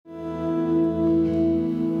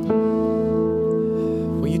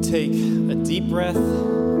take a deep breath,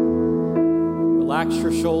 relax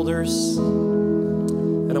your shoulders,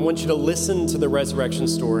 and I want you to listen to the resurrection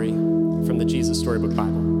story from the Jesus Storybook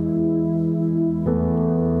Bible.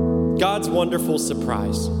 God's wonderful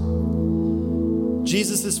surprise.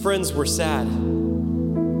 Jesus' friends were sad.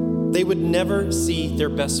 They would never see their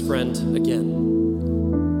best friend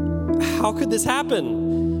again. How could this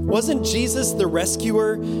happen? Wasn't Jesus the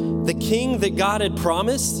rescuer, the king that God had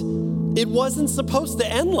promised? It wasn't supposed to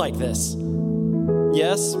end like this.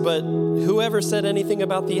 Yes, but whoever said anything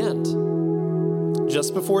about the end?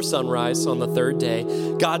 Just before sunrise on the third day,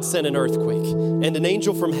 God sent an earthquake and an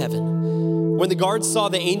angel from heaven. When the guards saw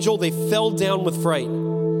the angel, they fell down with fright.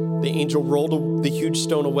 The angel rolled the huge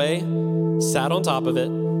stone away, sat on top of it,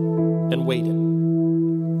 and waited.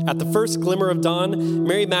 At the first glimmer of dawn,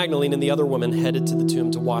 Mary Magdalene and the other woman headed to the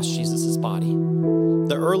tomb to wash Jesus' body.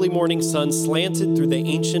 The early morning sun slanted through the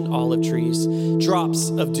ancient olive trees, drops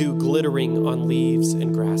of dew glittering on leaves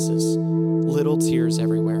and grasses, little tears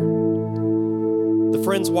everywhere. The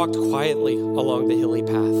friends walked quietly along the hilly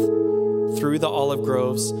path, through the olive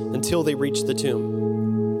groves until they reached the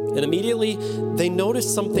tomb. And immediately they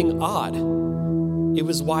noticed something odd. It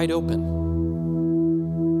was wide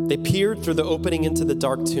open. They peered through the opening into the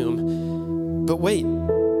dark tomb. But wait,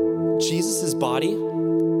 Jesus' body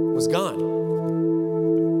was gone.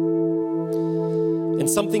 And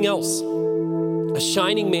something else. A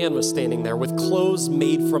shining man was standing there with clothes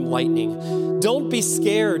made from lightning. "Don't be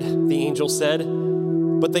scared," the angel said.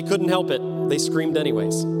 But they couldn't help it. They screamed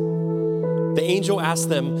anyways. The angel asked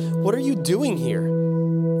them, "What are you doing here?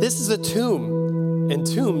 This is a tomb, and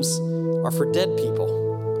tombs are for dead people."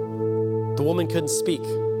 The woman couldn't speak.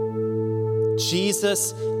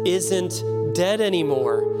 "Jesus isn't dead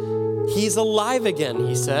anymore. He's alive again,"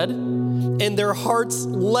 he said. And their hearts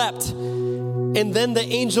leapt. And then the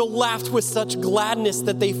angel laughed with such gladness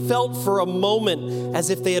that they felt for a moment as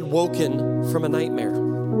if they had woken from a nightmare.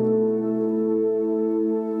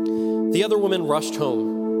 The other women rushed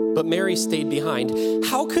home, but Mary stayed behind.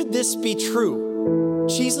 How could this be true?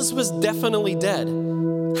 Jesus was definitely dead.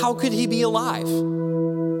 How could he be alive?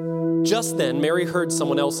 Just then, Mary heard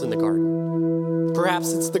someone else in the garden.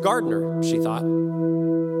 Perhaps it's the gardener, she thought.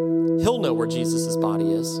 He'll know where Jesus' body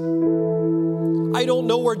is. "I don't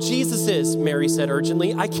know where Jesus is," Mary said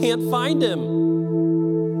urgently. "I can't find him."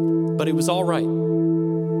 But it was all right.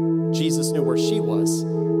 Jesus knew where she was,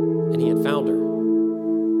 and he had found her.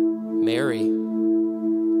 Mary.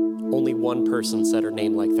 Only one person said her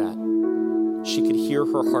name like that. She could hear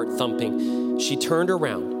her heart thumping. She turned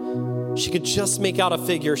around. She could just make out a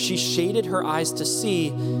figure. She shaded her eyes to see,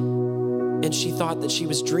 and she thought that she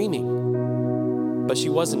was dreaming. But she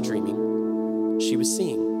wasn't dreaming. She was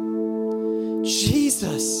seeing.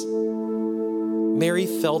 Jesus! Mary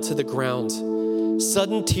fell to the ground.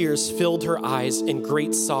 Sudden tears filled her eyes and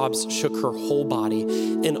great sobs shook her whole body.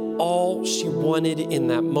 And all she wanted in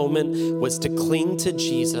that moment was to cling to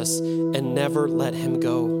Jesus and never let him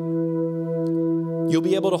go. "You'll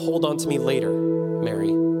be able to hold on to me later,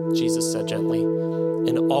 Mary," Jesus said gently,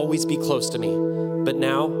 "and always be close to me. But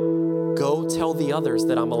now, go tell the others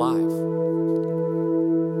that I'm alive."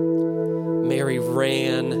 Mary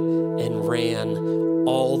ran and ran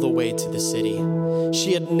all the way to the city.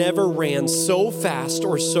 She had never ran so fast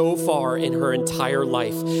or so far in her entire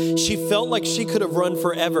life. She felt like she could have run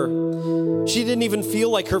forever. She didn't even feel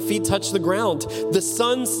like her feet touched the ground. The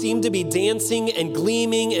sun seemed to be dancing and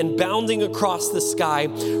gleaming and bounding across the sky,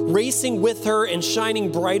 racing with her and shining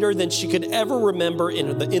brighter than she could ever remember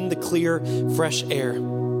in the clear, fresh air.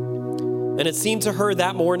 And it seemed to her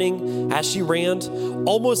that morning, as she ran,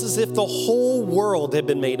 almost as if the whole world had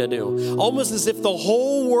been made anew. Almost as if the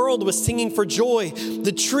whole world was singing for joy.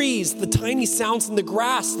 The trees, the tiny sounds in the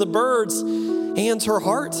grass, the birds, and her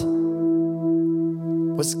heart.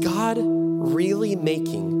 Was God really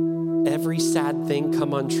making every sad thing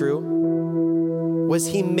come untrue? Was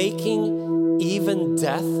he making even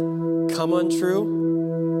death come untrue?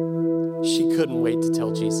 She couldn't wait to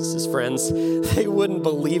tell Jesus' friends. They wouldn't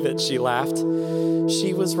believe it, she laughed.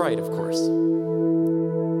 She was right, of course.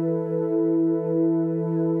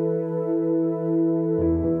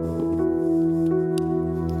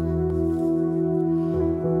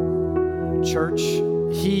 Church,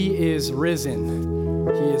 he is risen.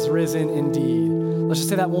 He is risen indeed. Let's just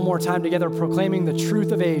say that one more time together, proclaiming the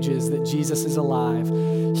truth of ages that Jesus is alive.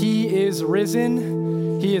 He is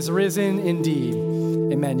risen. He is risen indeed.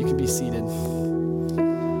 Amen. You can be seated.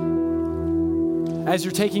 As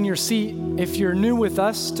you're taking your seat, if you're new with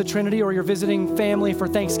us to Trinity or you're visiting family for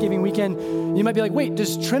Thanksgiving weekend, you might be like, wait,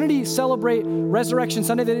 does Trinity celebrate Resurrection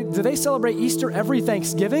Sunday? Do they celebrate Easter every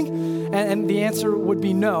Thanksgiving? And the answer would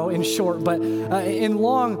be no, in short. But in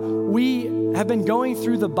long, we have been going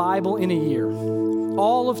through the Bible in a year.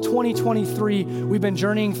 All of 2023, we've been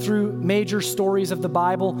journeying through major stories of the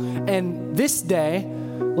Bible. And this day,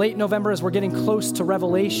 late November, as we're getting close to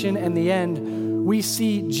Revelation and the end, we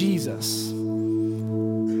see Jesus,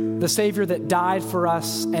 the Savior that died for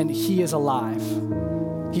us, and he is alive.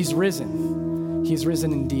 He's risen. He's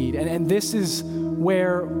risen indeed. And this is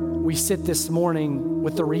where we sit this morning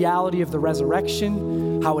with the reality of the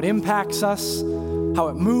resurrection, how it impacts us, how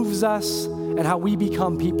it moves us, and how we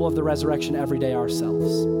become people of the resurrection every day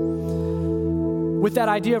ourselves. With that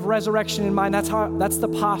idea of resurrection in mind, that's the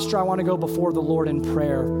posture I want to go before the Lord in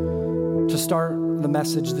prayer to start the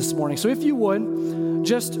message this morning. So if you would,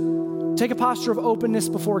 just take a posture of openness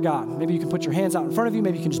before God. Maybe you can put your hands out in front of you.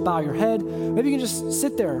 Maybe you can just bow your head. Maybe you can just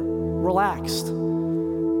sit there, relaxed,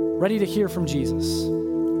 ready to hear from Jesus.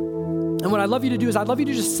 And what I'd love you to do is I'd love you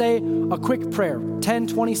to just say a quick prayer, 10,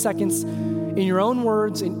 20 seconds, in your own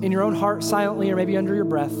words, in your own heart, silently, or maybe under your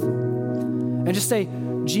breath. And just say,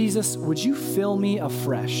 Jesus, would you fill me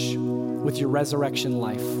afresh with your resurrection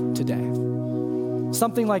life today?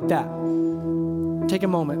 Something like that. Take a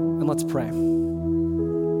moment and let's pray.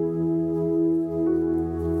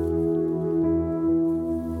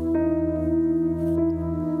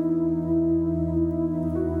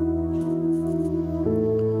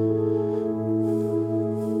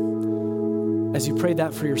 As you pray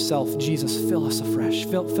that for yourself, Jesus, fill us afresh.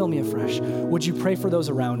 Fill me afresh. Would you pray for those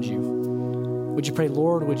around you? Would you pray,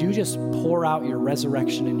 Lord, would you just pour out your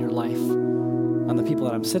resurrection in your life on the people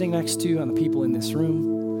that I'm sitting next to, on the people in this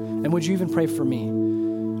room? And would you even pray for me?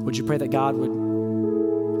 Would you pray that God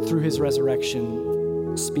would, through his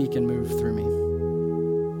resurrection, speak and move through me?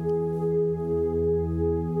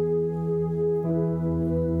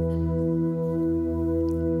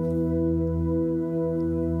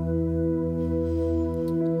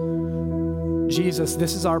 Jesus,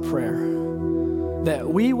 this is our prayer, that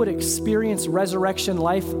we would experience resurrection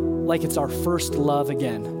life like it's our first love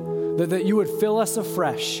again, that you would fill us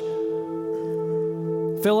afresh,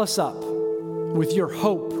 fill us up with your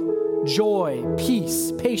hope, joy,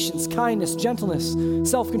 peace, patience, kindness, gentleness,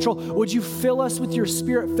 self-control. Would you fill us with your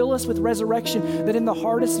Spirit, fill us with resurrection, that in the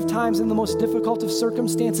hardest of times, in the most difficult of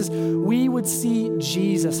circumstances, we would see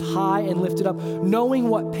Jesus high and lifted up, knowing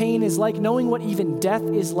what pain is like, knowing what even death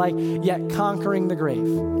is like, yet conquering the grave.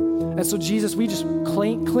 And so, Jesus, we just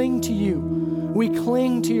cling to you. We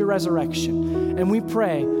cling to your resurrection, and we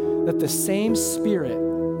pray that the same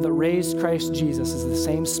Spirit that raised Christ Jesus is the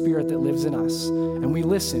same Spirit that lives in us, and we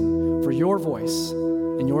listen for your voice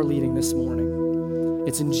and your leading this morning.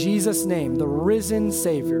 It's in Jesus' name, the risen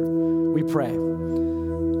Savior, we pray.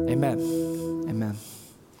 Amen. Amen.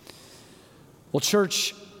 Well,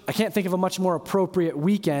 church, I can't think of a much more appropriate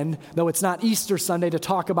weekend, though it's not Easter Sunday, to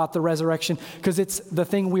talk about the resurrection, because it's the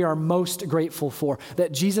thing we are most grateful for,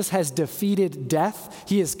 that Jesus has defeated death,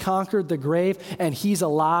 he has conquered the grave, and he's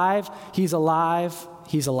alive, he's alive,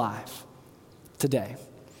 he's alive today.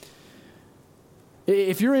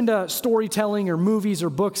 If you're into storytelling or movies or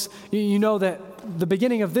books, you know that the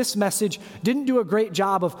beginning of this message didn't do a great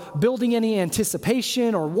job of building any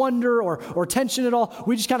anticipation or wonder or tension at all.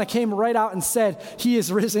 We just kind of came right out and said, he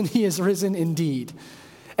is risen indeed.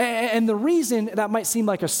 And the reason that might seem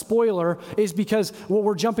like a spoiler is because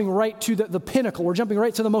we're jumping right to the pinnacle. We're jumping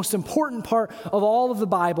right to the most important part of all of the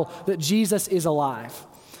Bible, that Jesus is alive.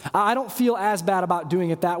 I don't feel as bad about doing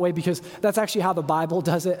it that way, because that's actually how the Bible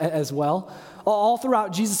does it as well. All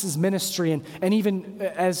throughout Jesus' ministry, and even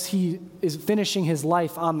as he is finishing his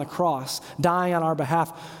life on the cross, dying on our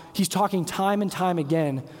behalf, he's talking time and time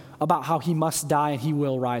again about how he must die and he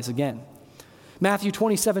will rise again. Matthew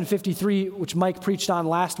 27:53, which Mike preached on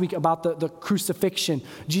last week about the crucifixion,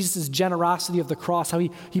 Jesus' generosity of the cross, how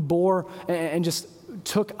he bore and just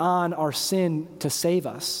took on our sin to save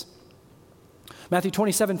us. Matthew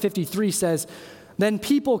 27:53 says, "Then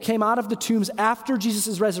people came out of the tombs after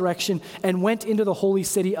Jesus' resurrection and went into the holy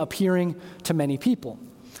city, appearing to many people."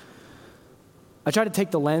 I tried to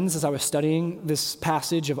take the lens as I was studying this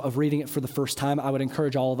passage of reading it for the first time. I would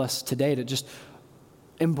encourage all of us today to just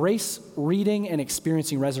embrace reading and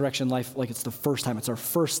experiencing resurrection life like it's the first time. It's our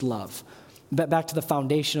first love. Back to the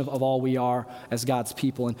foundation of all we are as God's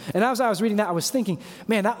people. And as I was reading that, I was thinking,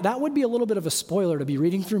 man, that would be a little bit of a spoiler to be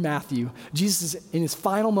reading through Matthew. Jesus is in his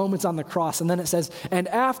final moments on the cross, and then it says, and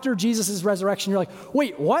after Jesus' resurrection, you're like,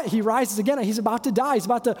 wait, what? He rises again. He's about to die. He's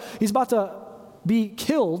about to be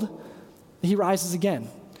killed. He rises again.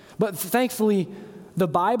 But thankfully, the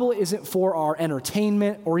Bible isn't for our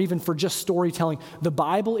entertainment or even for just storytelling. The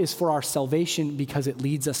Bible is for our salvation because it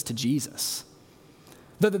leads us to Jesus.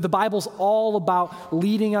 The Bible's all about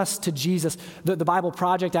leading us to Jesus. The Bible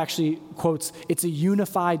Project actually quotes, it's a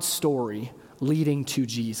unified story leading to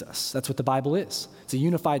Jesus. That's what the Bible is. It's a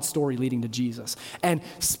unified story leading to Jesus. And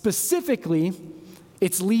specifically,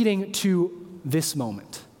 it's leading to this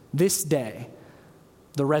moment, this day,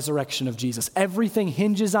 the resurrection of Jesus. Everything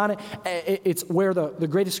hinges on it. It's where the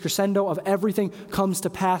greatest crescendo of everything comes to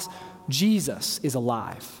pass. Jesus is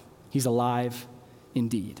alive. He's alive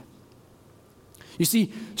indeed. You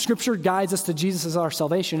see, Scripture guides us to Jesus as our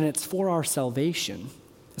salvation, and it's for our salvation.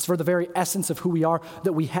 It's for the very essence of who we are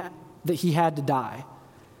that he had to die,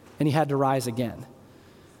 and he had to rise again.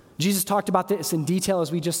 Jesus talked about this in detail,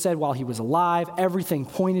 as we just said, while he was alive. Everything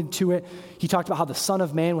pointed to it. He talked about how the Son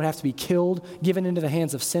of Man would have to be killed, given into the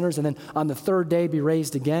hands of sinners, and then on the third day be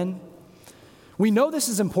raised again. We know this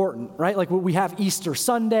is important, right? Like we have Easter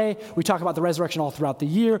Sunday. We talk about the resurrection all throughout the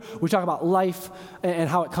year. We talk about life and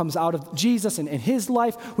how it comes out of Jesus and his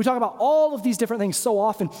life. We talk about all of these different things so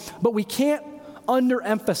often, but we can't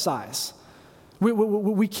underemphasize.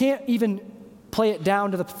 We can't even play it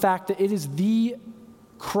down to the fact that it is the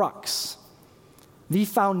crux, the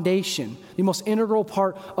foundation, the most integral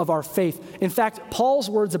part of our faith. In fact, Paul's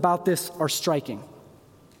words about this are striking.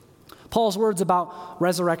 Paul's words about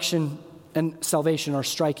resurrection and salvation are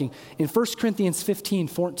striking. In 1 Corinthians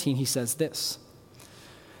 15:14, he says this,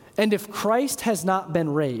 "And if Christ has not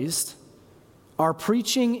been raised, our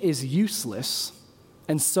preaching is useless,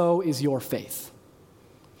 and so is your faith."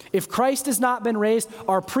 If Christ has not been raised,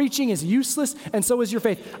 our preaching is useless, and so is your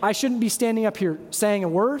faith. I shouldn't be standing up here saying a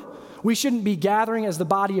word. We shouldn't be gathering as the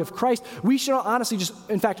body of Christ. We should honestly just,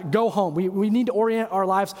 in fact, go home. We need to orient our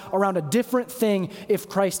lives around a different thing if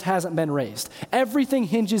Christ hasn't been raised. Everything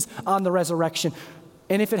hinges on the resurrection.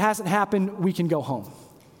 And if it hasn't happened, we can go home.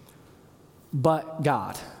 But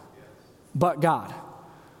God.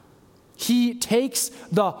 He takes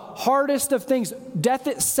the hardest of things, death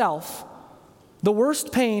itself, the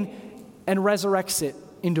worst pain, and resurrects it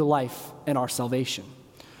into life and our salvation.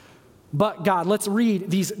 But God, let's read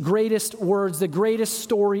these greatest words, the greatest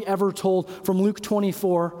story ever told from Luke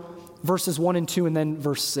 24, verses 1 and 2, and then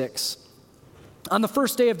verse 6. On the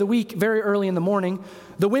first day of the week, very early in the morning,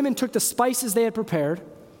 the women took the spices they had prepared,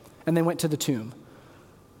 and they went to the tomb.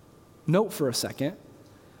 Note for a second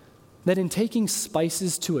that in taking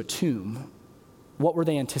spices to a tomb, what were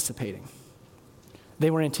they anticipating?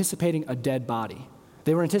 They were anticipating a dead body.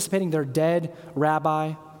 They were anticipating their dead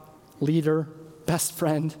rabbi, leader, best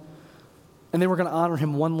friend, and they were going to honor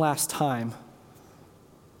him one last time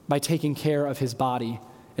by taking care of his body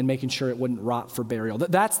and making sure it wouldn't rot for burial.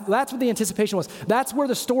 That's what the anticipation was. That's where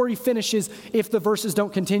the story finishes if the verses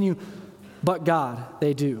don't continue. But God,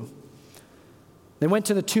 they do. They went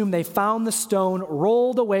to the tomb. They found the stone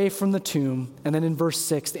rolled away from the tomb. And then in verse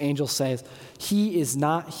 6, the angel says, "He is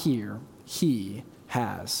not here. He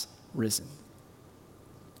has risen."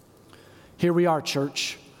 Here we are,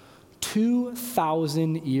 church.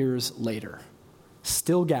 2,000 years later,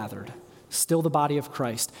 still gathered, still the body of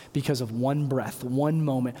Christ, because of one breath, one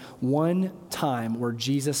moment, one time where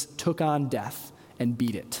Jesus took on death and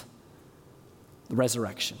beat it. The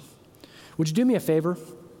resurrection. Would you do me a favor?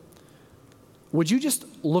 Would you just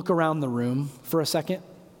look around the room for a second?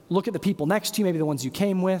 Look at the people next to you, maybe the ones you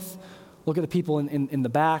came with. Look at the people in the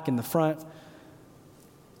back, in the front.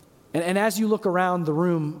 And as you look around the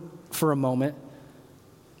room for a moment,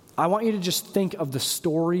 I want you to just think of the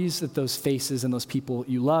stories that those faces and those people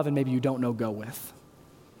you love and maybe you don't know go with.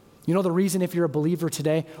 You know the reason, if you're a believer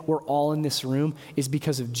today, we're all in this room is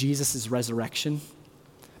because of Jesus' resurrection,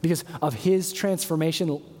 because of his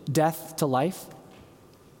transformation, death to life.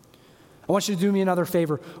 I want you to do me another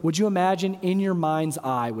favor. Would you imagine in your mind's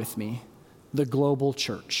eye with me the global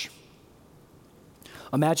church?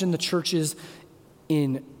 Imagine the churches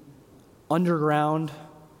in underground,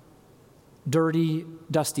 dirty,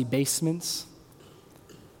 dusty basements.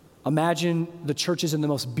 Imagine the churches in the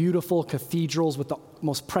most beautiful cathedrals with the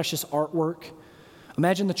most precious artwork.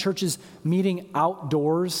 Imagine the churches meeting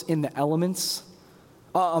outdoors in the elements.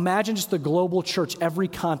 Imagine just the global church, every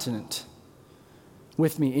continent,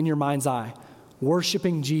 with me in your mind's eye,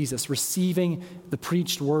 worshiping Jesus, receiving the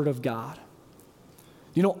preached word of God.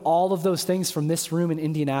 You know, all of those things from this room in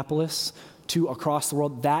Indianapolis to across the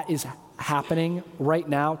world, that is happening right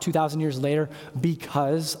now, 2,000 years later,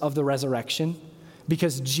 because of the resurrection,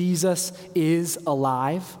 because Jesus is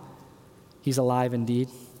alive. He's alive indeed.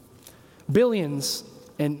 Billions,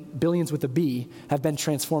 and billions with a B, have been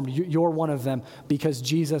transformed. You're one of them because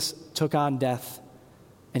Jesus took on death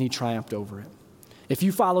and he triumphed over it. If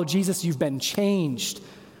you follow Jesus, you've been changed.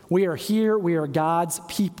 We are here, we are God's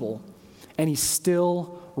people, and he's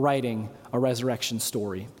still writing a resurrection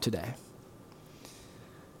story today.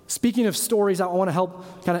 Speaking of stories, I want to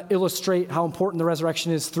help kind of illustrate how important the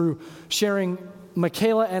resurrection is through sharing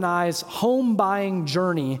Michaela and I's home buying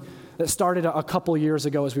journey that started a couple years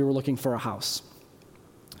ago as we were looking for a house.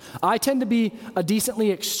 I tend to be a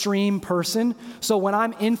decently extreme person, so when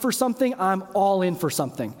I'm in for something, I'm all in for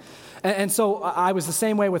something. And so I was the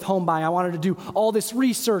same way with home buying. I wanted to do all this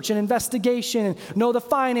research and investigation and know the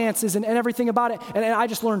finances and everything about it, and I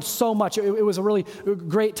just learned so much. It was a really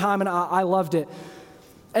great time, and I loved it.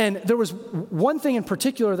 And there was one thing in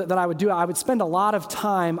particular that I would do. I would spend a lot of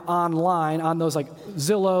time online on those like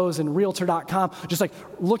Zillows and Realtor.com, just like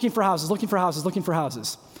looking for houses.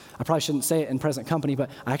 I probably shouldn't say it in present company, but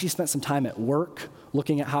I actually spent some time at work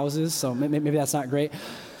looking at houses, so maybe that's not great.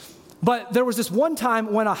 But there was this one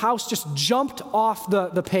time when a house just jumped off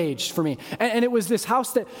the page for me. And it was this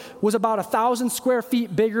house that was about 1,000 square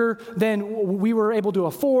feet bigger than we were able to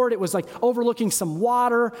afford. It was like overlooking some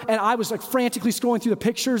water. And I was like frantically scrolling through the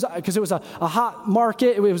pictures because it was a hot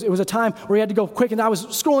market. It was a time where you had to go quick. And I was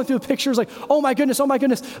scrolling through the pictures like, oh my goodness.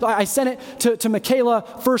 I sent it to Michaela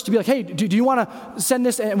first to be like, hey, do you want to send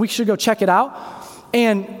this? And we should go check it out.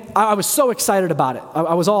 And I was so excited about it.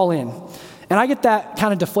 I was all in. And I get that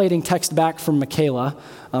kind of deflating text back from Michaela,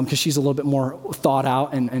 because she's a little bit more thought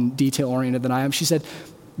out and detail-oriented than I am. She said,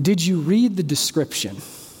 did you read the description? And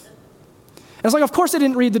I was like, of course I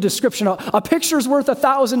didn't read the description. A picture's worth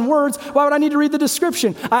 1,000 words. Why would I need to read the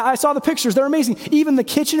description? I saw the pictures. They're amazing. Even the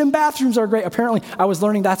kitchen and bathrooms are great. Apparently, I was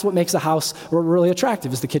learning that's what makes a house really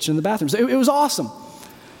attractive is the kitchen and the bathrooms. It was awesome.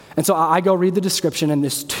 And so I go read the description, and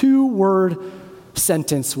this 2-word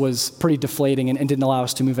sentence was pretty deflating and didn't allow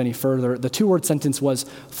us to move any further. The 2-word sentence was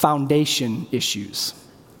foundation issues.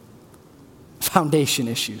 Foundation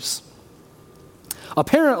issues.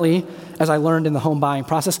 Apparently, as I learned in the home buying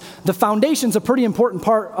process, the foundation's a pretty important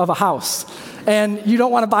part of a house. And you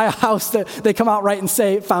don't want to buy a house that they come out right and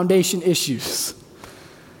say foundation issues.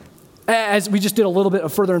 As we just did a little bit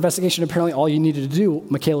of further investigation, apparently all you needed to do,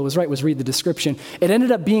 Michaela was right, was read the description. It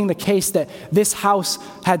ended up being the case that this house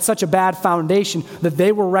had such a bad foundation that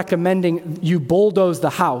they were recommending you bulldoze the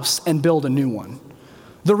house and build a new one.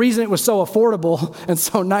 The reason it was so affordable and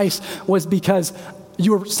so nice was because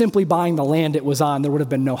you were simply buying the land it was on. There would have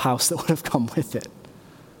been no house that would have come with it.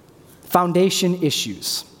 Foundation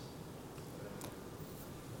issues.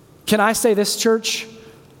 Can I say this, church?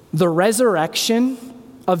 The resurrection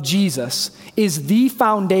of Jesus is the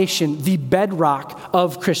foundation, the bedrock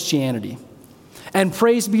of Christianity. And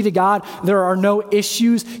praise be to God, there are no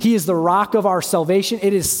issues. He is the rock of our salvation.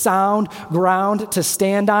 It is sound ground to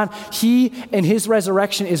stand on. He and his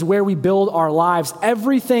resurrection is where we build our lives.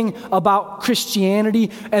 Everything about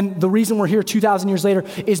Christianity and the reason we're here 2,000 years later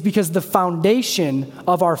is because the foundation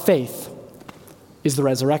of our faith is the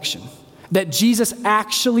resurrection. That Jesus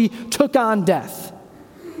actually took on death,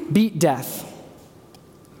 beat death,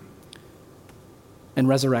 and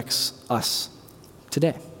resurrects us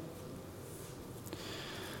today.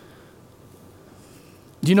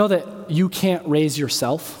 Do you know that you can't raise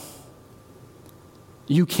yourself?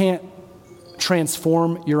 You can't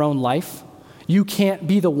transform your own life. You can't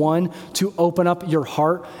be the one to open up your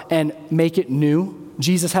heart and make it new.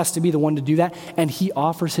 Jesus has to be the one to do that, and he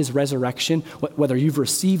offers his resurrection, whether you've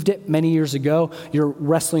received it many years ago, you're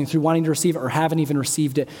wrestling through wanting to receive it, or haven't even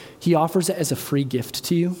received it. He offers it as a free gift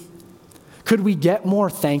to you. Could we get more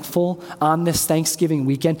thankful on this Thanksgiving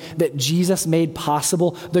weekend that Jesus made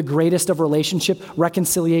possible the greatest of relationship,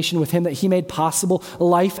 reconciliation with him, that he made possible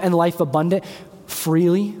life and life abundant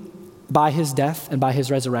freely by his death and by his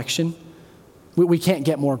resurrection? We can't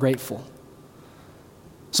get more grateful.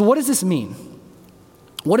 So what does this mean?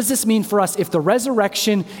 What does this mean for us if the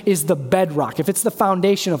resurrection is the bedrock, if it's the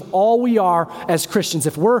foundation of all we are as Christians,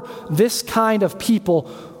 if we're this kind of people,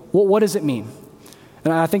 what does it mean?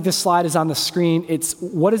 And I think this slide is on the screen.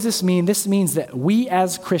 What does this mean? This means that we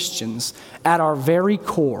as Christians, at our very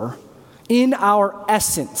core, in our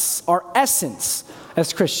essence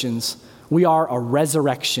as Christians, we are a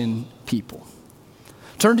resurrection people.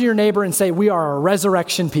 Turn to your neighbor and say, we are a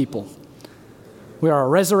resurrection people. We are a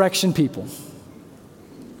resurrection people.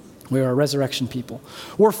 We are a resurrection people.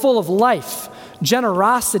 We're full of life,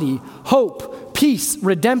 generosity, hope, peace,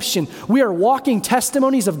 redemption. We are walking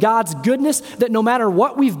testimonies of God's goodness that no matter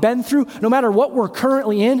what we've been through, no matter what we're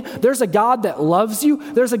currently in, there's a God that loves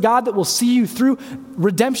you. There's a God that will see you through.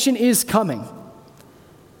 Redemption is coming.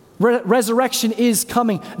 Resurrection is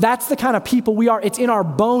coming. That's the kind of people we are. It's in our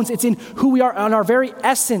bones. It's in who we are. On our very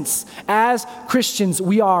essence as Christians,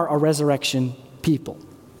 we are a resurrection people.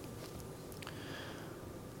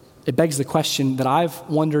 It begs the question that I've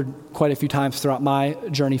wondered quite a few times throughout my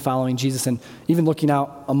journey following Jesus, and even looking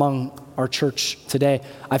out among our church today.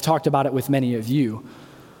 I've talked about it with many of you.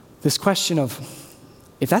 This question of,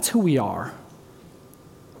 if that's who we are,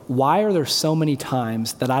 why are there so many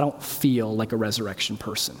times that I don't feel like a resurrection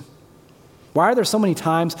person? Why are there so many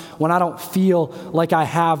times when I don't feel like I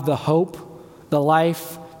have the hope, the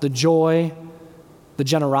life, the joy, the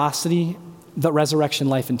generosity that resurrection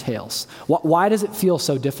life entails? Why does it feel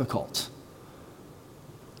so difficult?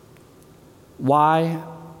 Why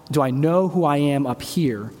do I know who I am up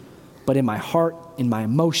here, but in my heart, in my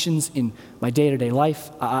emotions, in my day-to-day life,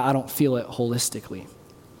 I don't feel it holistically?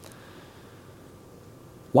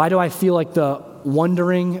 Why do I feel like the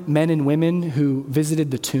wandering men and women who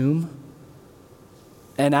visited the tomb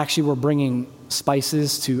and actually were bringing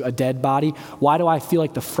spices to a dead body? Why do I feel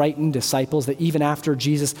like the frightened disciples that even after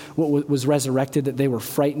Jesus was resurrected, that they were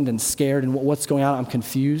frightened and scared and what's going on? I'm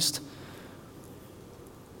confused.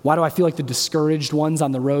 Why do I feel like the discouraged ones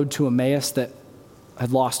on the road to Emmaus that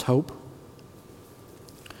had lost hope?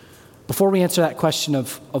 Before we answer that question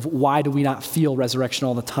of why do we not feel resurrection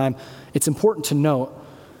all the time, it's important to note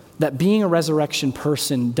that being a resurrection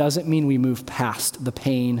person doesn't mean we move past the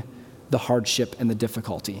pain, the hardship, and the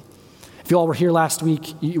difficulty. If you all were here last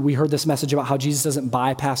week, we heard this message about how Jesus doesn't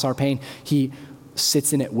bypass our pain. He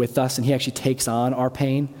sits in it with us, and he actually takes on our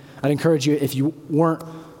pain. I'd encourage you, if you weren't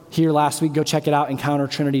here last week, go check it out,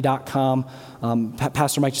 encountertrinity.com.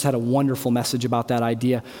 Pastor Mike just had a wonderful message about that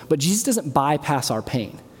idea. But Jesus doesn't bypass our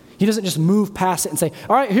pain. He doesn't just move past it and say,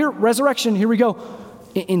 all right, here, resurrection, here we go.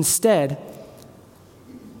 Instead,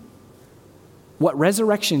 what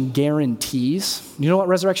resurrection guarantees, you know what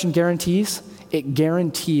resurrection guarantees? It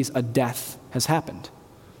guarantees a death has happened.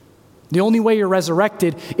 The only way you're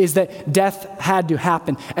resurrected is that death had to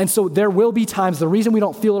happen. And so there will be times, the reason we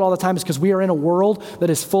don't feel it all the time is because we are in a world that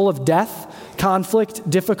is full of death, conflict,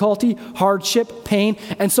 difficulty, hardship, pain.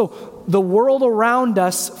 And so the world around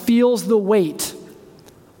us feels the weight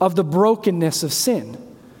of the brokenness of sin.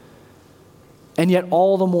 And yet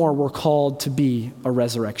all the more we're called to be a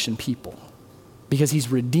resurrection people, because he's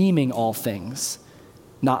redeeming all things,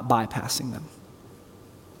 not bypassing them.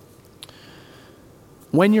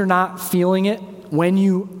 When you're not feeling it, when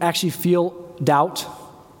you actually feel doubt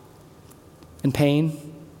and pain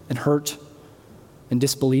and hurt and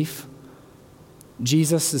disbelief,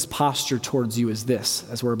 Jesus' posture towards you is this,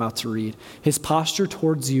 as we're about to read. His posture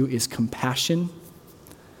towards you is compassion,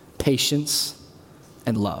 patience,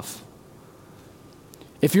 and love.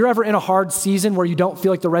 If you're ever in a hard season where you don't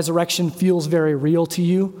feel like the resurrection feels very real to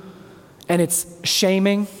you, and it's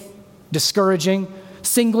shaming, discouraging,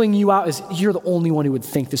 singling you out as you're the only one who would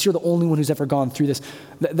think this, you're the only one who's ever gone through this,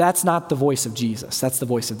 that's not the voice of Jesus. That's the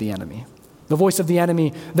voice of the enemy. The voice of the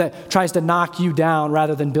enemy that tries to knock you down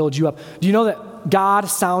rather than build you up. Do you know that God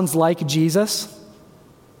sounds like Jesus?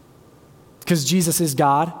 Because Jesus is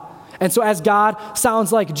God. And so as God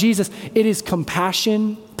sounds like Jesus, it is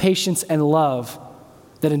compassion, patience, and love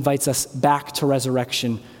that invites us back to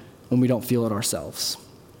resurrection when we don't feel it ourselves.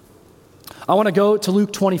 I want to go to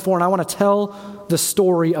Luke 24, and I want to tell the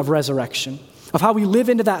story of resurrection, of how we live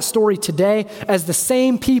into that story today as the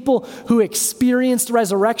same people who experienced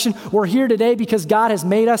resurrection. We're here today because God has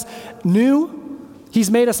made us new.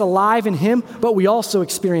 He's made us alive in him, but we also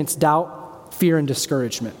experience doubt, fear, and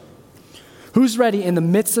discouragement. Who's ready in the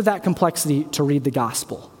midst of that complexity to read the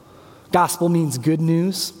gospel? Gospel means good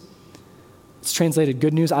news. It's translated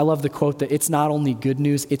good news. I love the quote that it's not only good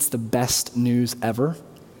news, it's the best news ever.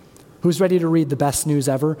 Who's ready to read the best news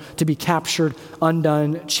ever, to be captured,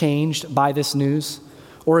 undone, changed by this news?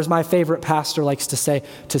 Or as my favorite pastor likes to say,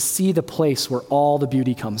 to see the place where all the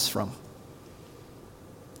beauty comes from.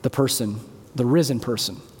 The person, the risen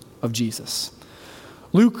person of Jesus.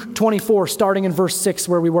 Luke 24, starting in verse 6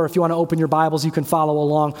 where we were. If you want to open your Bibles, you can follow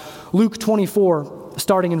along. Luke 24,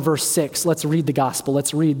 starting in verse 6. Let's read the gospel.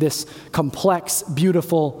 Let's read this complex,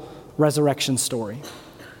 beautiful resurrection story.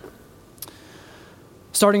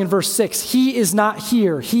 Starting in verse 6, he is not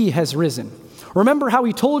here, he has risen. Remember how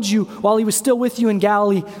he told you while he was still with you in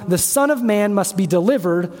Galilee, the Son of Man must be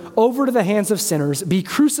delivered over to the hands of sinners, be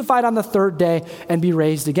crucified on the third day, and be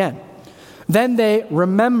raised again. Then they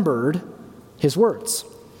remembered his words.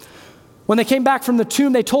 When they came back from the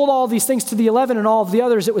tomb, they told all these things to the 11 and all of the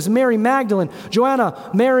others. It was Mary Magdalene,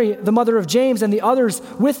 Joanna, Mary, the mother of James, and the others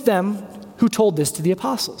with them who told this to the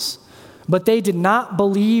apostles. But they did not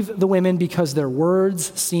believe the women because their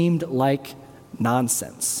words seemed like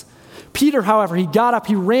nonsense. Peter, however, he got up,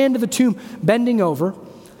 he ran to the tomb, bending over.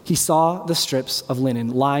 He saw the strips of linen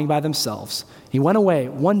lying by themselves. He went away,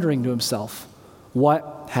 wondering to himself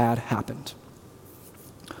what had happened.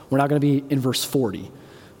 We're now going to be in verse 40.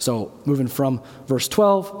 So moving from verse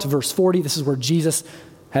 12 to verse 40, this is where Jesus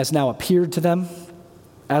has now appeared to them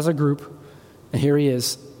as a group. And here he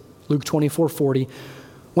is, Luke 24:40.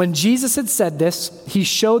 When Jesus had said this, he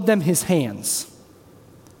showed them his hands.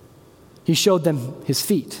 He showed them his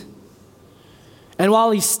feet. And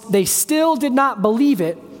while they still did not believe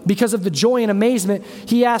it because of the joy and amazement,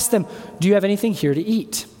 he asked them, "Do you have anything here to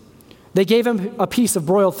eat?" They gave him a piece of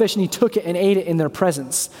broiled fish, and he took it and ate it in their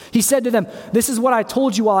presence. He said to them, "This is what I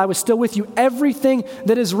told you while I was still with you. Everything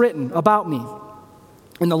that is written about me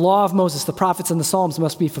in the law of Moses, the prophets, and the Psalms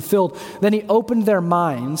must be fulfilled." Then he opened their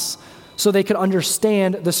minds so they could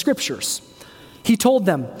understand the scriptures. He told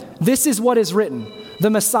them, "This is what is written. The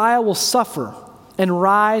Messiah will suffer and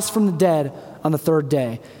rise from the dead on the third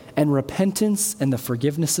day, and repentance and the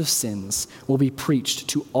forgiveness of sins will be preached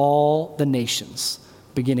to all the nations,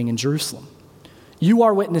 beginning in Jerusalem. You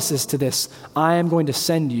are witnesses to this. I am going to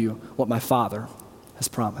send you what my Father has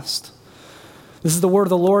promised." This is the word of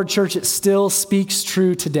the Lord, church. It still speaks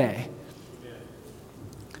true today.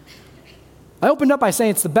 I opened up by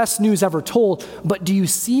saying it's the best news ever told, but do you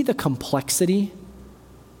see the complexity,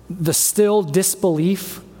 the still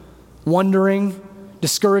disbelief, wondering,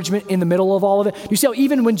 discouragement in the middle of all of it? You see how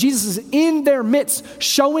even when Jesus is in their midst,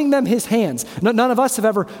 showing them his hands, none of us have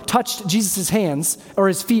ever touched Jesus' hands or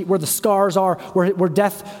his feet where the scars are, where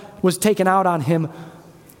death was taken out on him,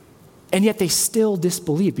 and yet they still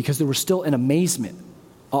disbelieve because there was still an amazement,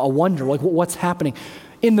 a wonder, like what's happening.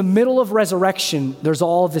 In the middle of resurrection, there's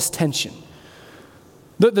all of this tension.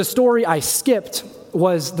 The story I skipped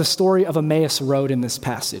was the story of Emmaus Road in this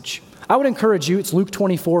passage. I would encourage you, it's Luke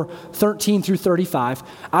 24:13 through 35.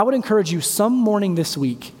 I would encourage you some morning this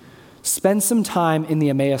week, spend some time in the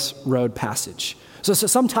Emmaus Road passage. So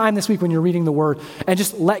some time this week when you're reading the word, and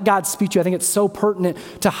just let God speak to you. I think it's so pertinent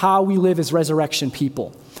to how we live as resurrection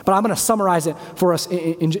people. But I'm going to summarize it for us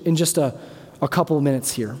in just a couple of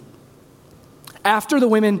minutes here. After the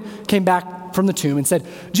women came back from the tomb and said,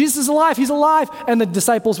 "Jesus is alive, he's alive," and the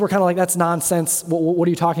disciples were kind of like, "That's nonsense. What are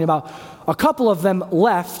you talking about?" A couple of them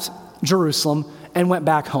left Jerusalem and went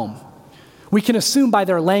back home. We can assume by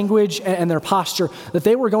their language and their posture that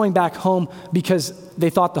they were going back home because they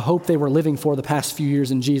thought the hope they were living for the past few years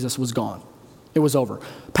in Jesus was gone. It was over.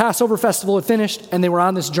 Passover festival had finished, and they were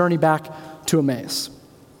on this journey back to Emmaus.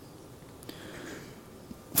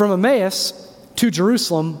 From Emmaus to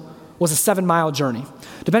Jerusalem was a 7-mile journey.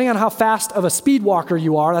 Depending on how fast of a speed walker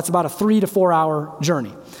you are, that's about a 3 to 4 hour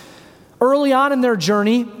journey. Early on in their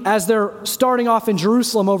journey, as they're starting off in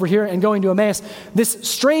Jerusalem over here and going to Emmaus, this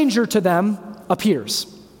stranger to them appears.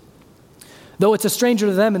 Though it's a stranger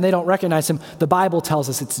to them and they don't recognize him, the Bible tells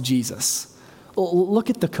us it's Jesus. Look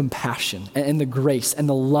at the compassion and the grace and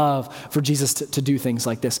the love for Jesus to do things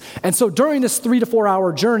like this. And so during this 3 to 4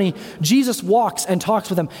 hour journey, Jesus walks and talks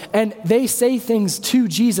with them, and they say things to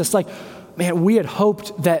Jesus like, "Man, we had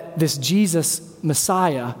hoped that this Jesus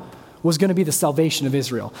Messiah was going to be the salvation of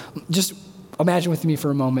Israel." Just imagine with me for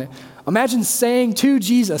a moment. Imagine saying to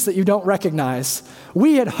Jesus that you don't recognize,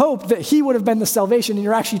 "We had hoped that he would have been the salvation," and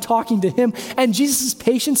you're actually talking to him. And Jesus'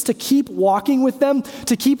 patience to keep walking with them,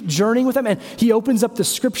 to keep journeying with them. And he opens up the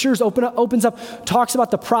scriptures, opens up, talks about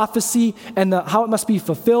the prophecy and how it must be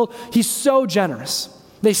fulfilled. He's so generous.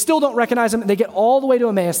 They still don't recognize him. They get all the way to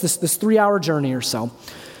Emmaus, this 3 hour journey or so.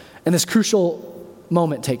 And this crucial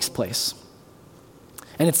moment takes place.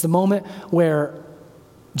 And it's the moment where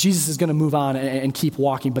Jesus is going to move on and keep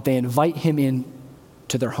walking, but they invite him in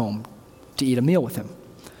to their home to eat a meal with him.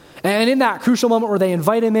 And in that crucial moment where they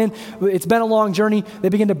invite him in, it's been a long journey, they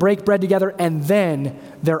begin to break bread together, and then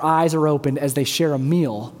their eyes are opened as they share a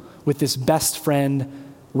meal with this best friend,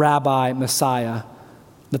 Rabbi, Messiah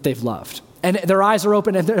that they've loved. And their eyes are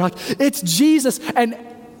open and they're like, "It's Jesus." And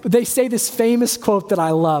they say this famous quote that I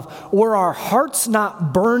love, "Were our hearts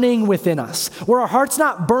not burning within us?" Were our hearts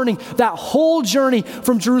not burning that whole journey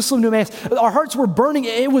from Jerusalem to Emmaus? Our hearts were burning.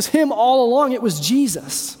 It was him all along. It was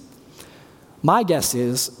Jesus. My guess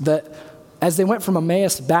is that as they went from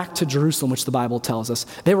Emmaus back to Jerusalem, which the Bible tells us,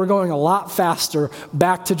 they were going a lot faster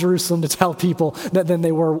back to Jerusalem to tell people than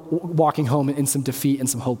they were walking home in some defeat and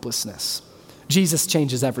some hopelessness. Jesus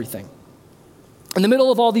changes everything. In the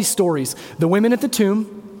middle of all these stories, the women at the tomb,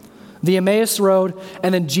 the Emmaus Road,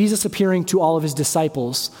 and then Jesus appearing to all of his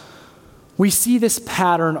disciples, we see this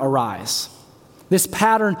pattern arise. This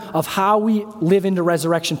pattern of how we live into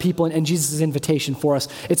resurrection people and Jesus' invitation for us.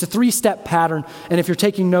 It's a 3-step pattern, and if you're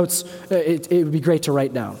taking notes, it would be great to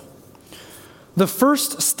write down. The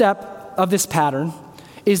first step of this pattern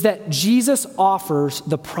is that Jesus offers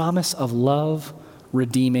the promise of love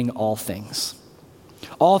redeeming all things.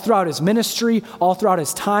 All throughout his ministry, all throughout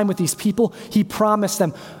his time with these people, he promised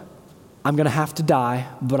them, I'm going to have to die,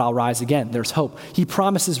 but I'll rise again. There's hope. He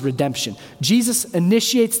promises redemption. Jesus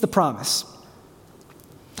initiates the promise.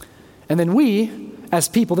 And then we, as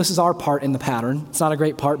people, this is our part in the pattern. It's not a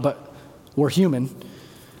great part, but we're human.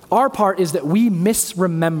 Our part is that we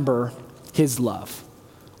misremember his love.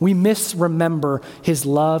 We misremember his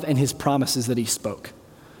love and his promises that he spoke.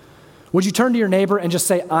 Would you turn to your neighbor and just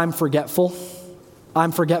say, I'm forgetful?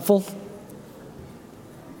 I'm forgetful.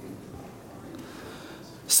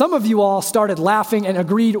 Some of you all started laughing and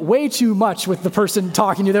agreed way too much with the person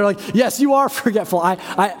talking to you. They're like, yes, you are forgetful.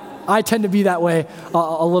 I tend to be that way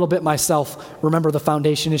a little bit myself. Remember the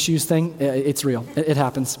foundation issues thing? It's real. It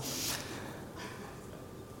happens.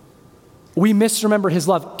 We misremember his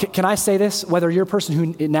love. Can I say this? Whether you're a person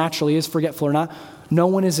who naturally is forgetful or not, no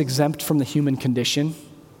one is exempt from the human condition.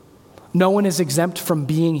 No one is exempt from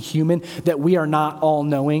being human, that we are not all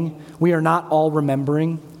knowing. We are not all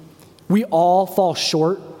remembering. We all fall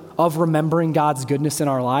short of remembering God's goodness in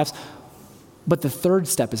our lives. But the third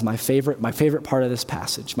step is my favorite part of this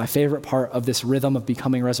passage, my favorite part of this rhythm of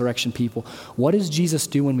becoming resurrection people. What does Jesus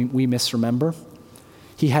do when we misremember?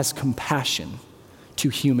 He has compassion to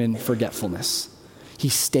human forgetfulness. He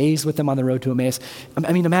stays with them on the road to Emmaus.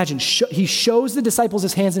 I mean, imagine, he shows the disciples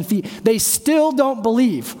his hands and feet. They still don't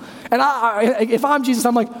believe. And if I'm Jesus,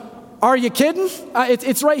 I'm like, are you kidding?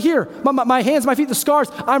 It's right here. My hands, my feet, the scars,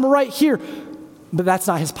 I'm right here. But that's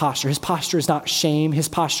not his posture. His posture is not shame. His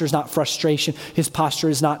posture is not frustration. His posture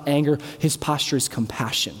is not anger. His posture is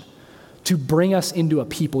compassion to bring us into a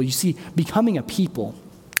people. You see, becoming a people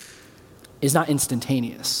is not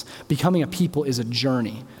instantaneous. Becoming a people is a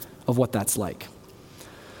journey of what that's like.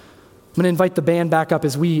 I'm going to invite the band back up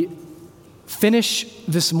as we finish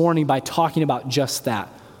this morning by talking about just that.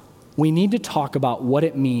 We need to talk about what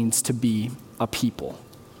it means to be a people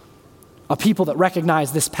that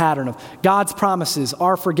recognize this pattern of God's promises,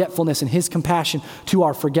 our forgetfulness, and his compassion to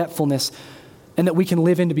our forgetfulness, and that we can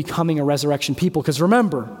live into becoming a resurrection people. Because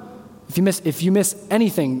remember, if you miss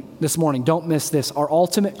anything this morning, don't miss this. Our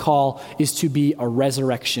ultimate call is to be a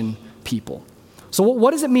resurrection people. So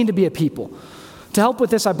what does it mean to be a people? To help with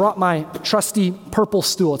this, I brought my trusty purple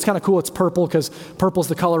stool. It's kind of cool. It's purple because purple's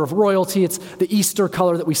the color of royalty. It's the Easter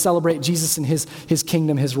color that we celebrate Jesus and his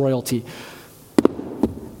kingdom, his royalty.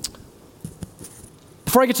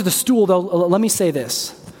 Before I get to the stool, though, let me say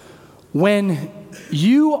this. When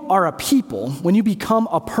you are a people, when you become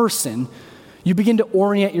a person, you begin to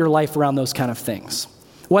orient your life around those kind of things.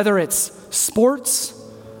 Whether it's sports,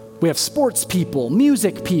 we have sports people,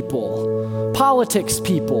 music people, politics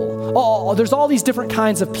people. There's all these different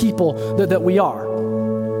kinds of people that we are.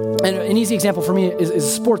 And an easy example for me is a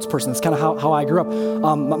sports person. That's kind of how I grew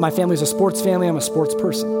up. My family's a sports family. I'm a sports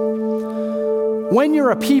person. When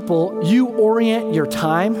you're a people, you orient your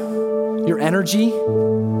time, your energy,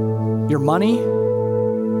 your money,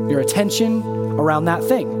 your attention around that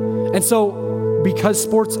thing. And so because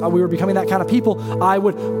sports, we were becoming that kind of people, I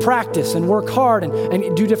would practice and work hard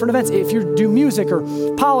and do different events. If you do music or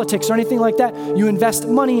politics or anything like that, you invest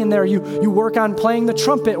money in there. You work on playing the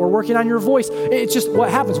trumpet or working on your voice. It's just what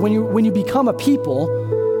happens. When you become a people,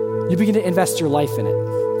 you begin to invest your life in it.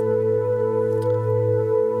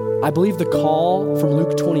 I believe the call from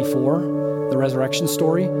Luke 24, the resurrection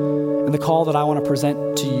story, and the call that I want to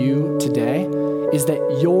present to you today is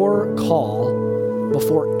that your call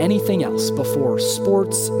before anything else, before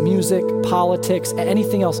sports, music, politics,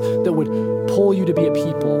 anything else that would pull you to be a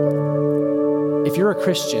people, if you're a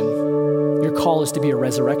Christian, your call is to be a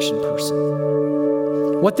resurrection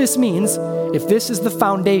person. What this means, if this is the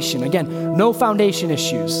foundation, again, no foundation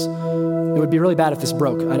issues. It would be really bad if this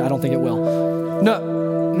broke. I don't think it will.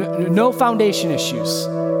 No foundation issues.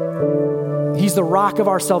 He's the rock of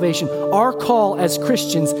our salvation. Our call as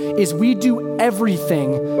Christians is we do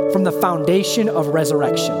everything from the foundation of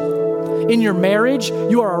resurrection. In your marriage,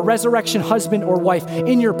 you are a resurrection husband or wife.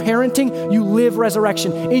 In your parenting, you live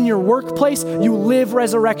resurrection. In your workplace, you live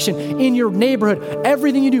resurrection. In your neighborhood,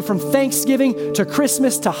 everything you do from Thanksgiving to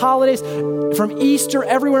Christmas to holidays, from Easter,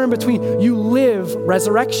 everywhere in between, you live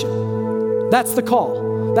resurrection. That's the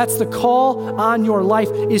call. That's the call on your life,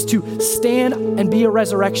 is to stand and be a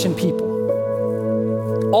resurrection people.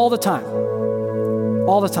 All the time.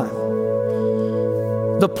 All the time.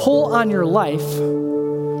 The pull on your life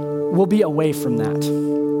will be away from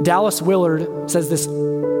that. Dallas Willard says this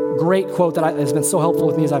great quote that has been so helpful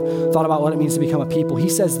with me as I've thought about what it means to become a people. He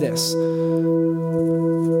says this: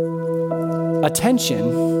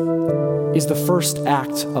 attention is the first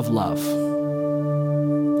act of love.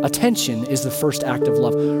 Attention is the first act of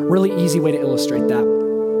love. Really easy way to illustrate that.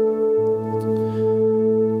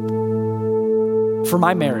 For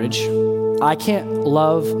my marriage, I can't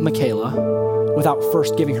love Michaela without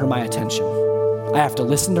first giving her my attention. I have to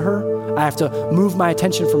listen to her. I have to move my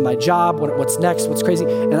attention from my job, what's next, what's crazy,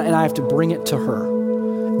 and I have to bring it to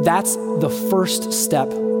her. That's the first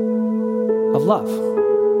step of love.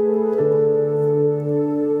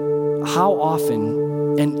 How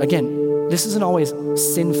often, and again, this isn't always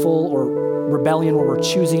sinful or rebellion where we're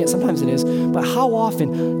choosing it, sometimes it is, but how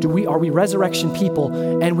often are we resurrection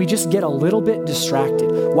people and we just get a little bit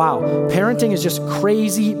distracted? Wow, parenting is just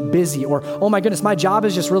crazy busy, or oh my goodness, my job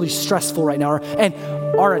is just really stressful right now, and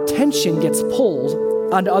our attention gets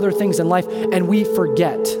pulled onto other things in life and we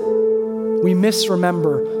forget. We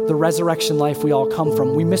misremember the resurrection life we all come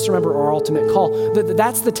from. We misremember our ultimate call.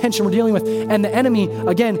 That's the tension we're dealing with. And the enemy,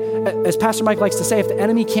 again, as Pastor Mike likes to say, if the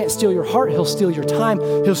enemy can't steal your heart, he'll steal your time.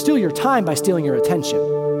 He'll steal your time by stealing your attention.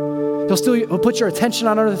 He'll put your attention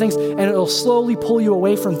on other things, and it'll slowly pull you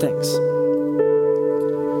away from things.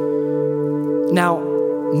 Now,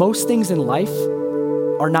 most things in life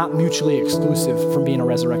are not mutually exclusive from being a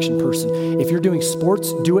resurrection person. If you're doing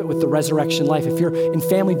sports, do it with the resurrection life. If you're in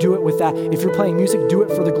family, do it with that. If you're playing music, do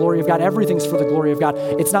it for the glory of God. Everything's for the glory of God.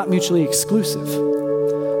 It's not mutually exclusive.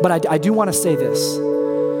 But I do want to say this,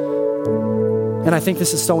 and I think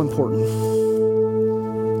this is so important.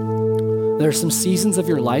 There are some seasons of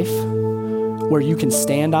your life where you can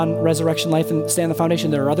stand on resurrection life and stand on the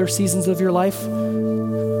foundation. There are other seasons of your life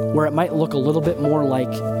where it might look a little bit more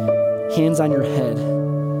like hands on your head,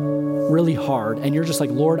 really hard, and you're just like,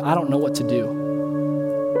 Lord, I don't know what to do.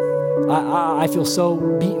 I feel so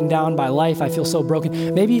beaten down by life. I feel so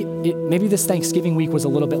broken. Maybe this Thanksgiving week was a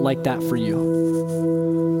little bit like that for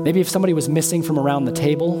you. Maybe if somebody was missing from around the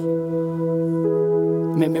table,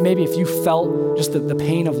 maybe if you felt just the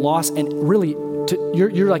pain of loss, and really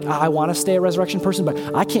you're like, I want to stay a resurrection person, but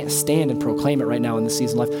I can't stand and proclaim it right now in this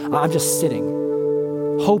season of life. I'm just sitting,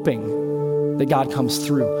 hoping that God comes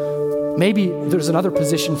through. Maybe there's another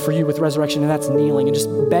position for you with resurrection, and that's kneeling and just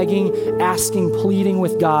begging, asking, pleading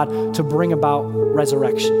with God to bring about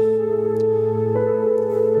resurrection.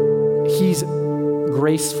 He's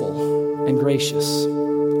graceful and gracious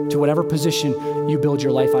to whatever position you build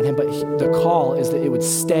your life on him, but the call is that it would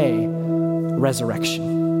stay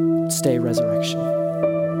resurrection. Stay resurrection.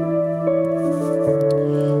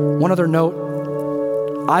 One other note,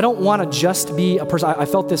 I don't want to just be a person. I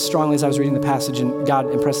felt this strongly as I was reading the passage, and God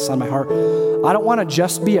impressed this on my heart. I don't want to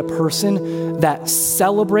just be a person that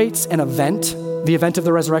celebrates an event, the event of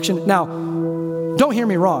the resurrection. Now, don't hear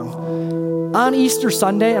me wrong. On Easter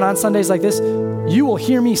Sunday and on Sundays like this, you will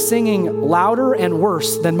hear me singing louder and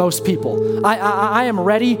worse than most people. I am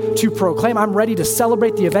ready to proclaim. I'm ready to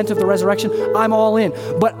celebrate the event of the resurrection. I'm all in.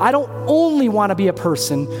 But I don't only want to be a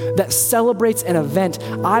person that celebrates an event.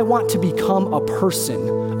 I want to become a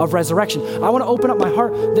person of resurrection. I want to open up my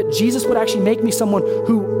heart that Jesus would actually make me someone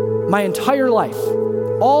who my entire life,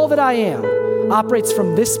 all that I am, operates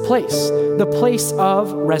from this place, the place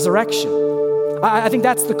of resurrection. I think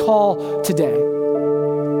that's the call today.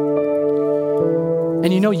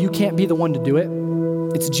 And you can't be the one to do it.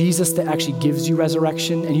 It's Jesus that actually gives you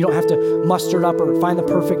resurrection, and you don't have to muster it up or find the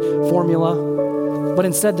perfect formula. But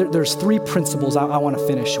instead, there's 3 principles I want to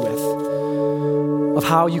finish with of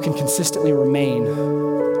how you can consistently remain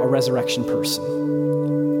a resurrection person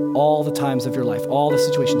all the times of your life, all the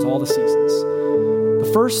situations, all the seasons. The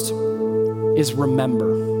first is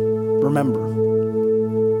remember. Remember.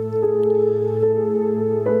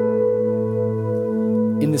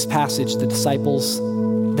 In this passage, the disciples,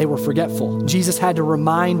 they were forgetful. Jesus had to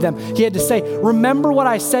remind them. He had to say, remember what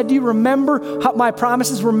I said to you. Remember my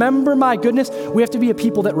promises. Remember my goodness. We have to be a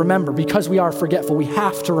people that remember because we are forgetful. We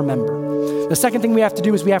have to remember. The second thing we have to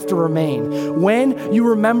do is we have to remain. When you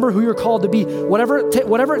remember who you're called to be, whatever it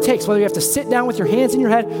takes, whether you have to sit down with your hands in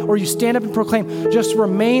your head or you stand up and proclaim, just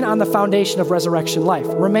remain on the foundation of resurrection life.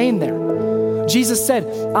 Remain there. Jesus said,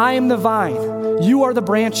 I am the vine. You are the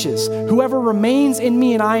branches. Whoever remains in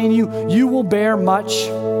me and I in you, you will bear much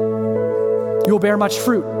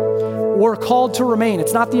fruit. We're called to remain.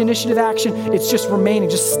 It's not the initiative action. It's just remaining,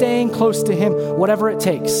 just staying close to him, whatever it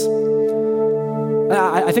takes.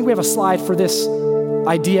 I think we have a slide for this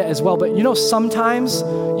idea as well, but sometimes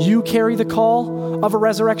you carry the call of a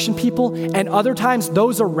resurrection people, and other times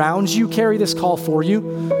those around you carry this call for you.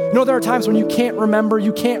 There are times when you can't remember,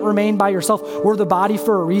 you can't remain by yourself. We're the body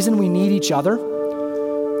for a reason. We need each other.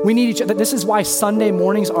 We need each other. This is why Sunday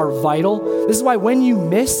mornings are vital. This is why when you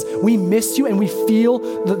miss, we miss you and we feel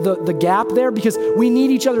the gap there, because we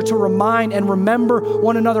need each other to remind and remember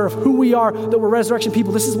one another of who we are, that we're resurrection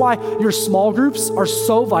people. This is why your small groups are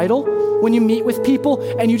so vital. When you meet with people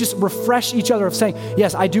and you just refresh each other of saying,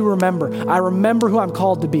 yes, I do remember. I remember who I'm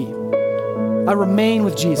called to be. I remain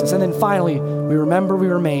with Jesus. And then finally, we remember, we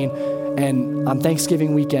remain. And on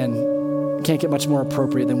Thanksgiving weekend, can't get much more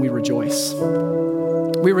appropriate than we rejoice.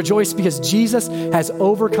 We rejoice because Jesus has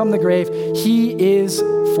overcome the grave. He is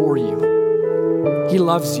for you. He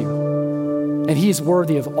loves you. And he is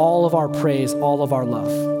worthy of all of our praise, all of our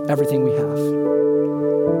love, everything we have.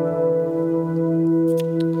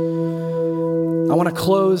 I want to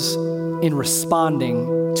close in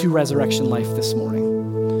responding to resurrection life this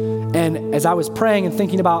morning. And as I was praying and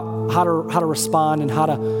thinking about how to respond and how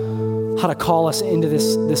to call us into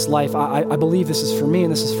this life, I believe this is for me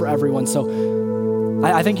and this is for everyone. So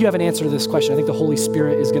I think you have an answer to this question. I think the Holy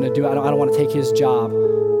Spirit is going to do it. I don't want to take his job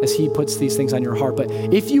as he puts these things on your heart. But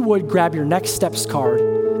if you would, grab your Next Steps card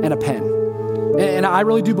and a pen. And I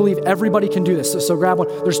really do believe everybody can do this. So grab one.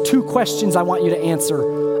 There's 2 questions I want you to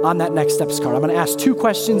answer on that Next Steps card. I'm going to ask 2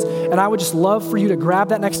 questions, and I would just love for you to grab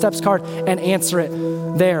that Next Steps card and answer it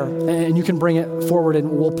there. And you can bring it forward, and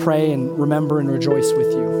we'll pray and remember and rejoice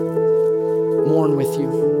with you, mourn with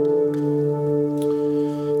you.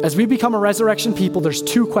 As we become a resurrection people, there's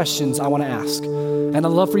 2 questions I want to ask. And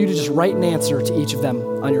I'd love for you to just write an answer to each of them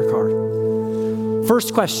on your card.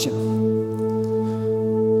 First question.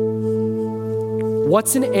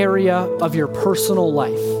 What's an area of your personal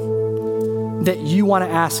life that you want to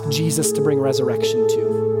ask Jesus to bring resurrection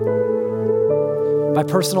to? By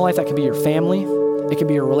personal life, that could be your family. It could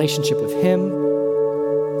be your relationship with him.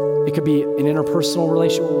 It could be an interpersonal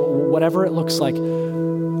relationship, whatever it looks like.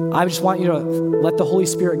 I just want you to let the Holy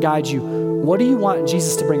Spirit guide you. What do you want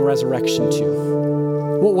Jesus to bring resurrection to?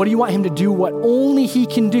 What do you want him to do what only he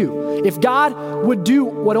can do? If God would do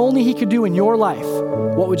what only he could do in your life,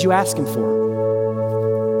 what would you ask him for?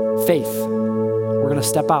 Faith. We're going to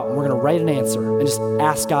step out and we're going to write an answer and just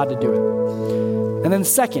ask God to do it. And then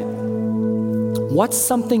second, what's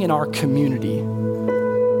something in our community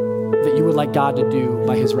that you would like God to do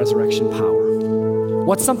by his resurrection power?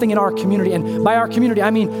 What's something in our community? And by our community,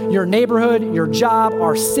 I mean your neighborhood, your job,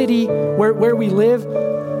 our city, where we live.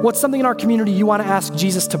 What's something in our community you want to ask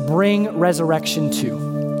Jesus to bring resurrection to?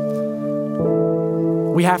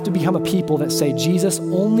 We have to become a people that say, Jesus,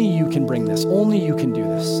 only you can bring this. Only you can do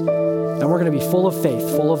this. And we're going to be full of faith,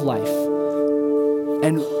 full of life.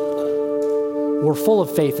 And we're full of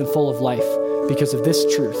faith and full of life because of this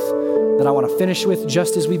truth that I want to finish with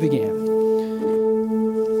just as we began.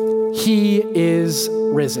 He is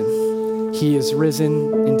risen. He is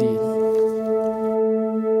risen indeed.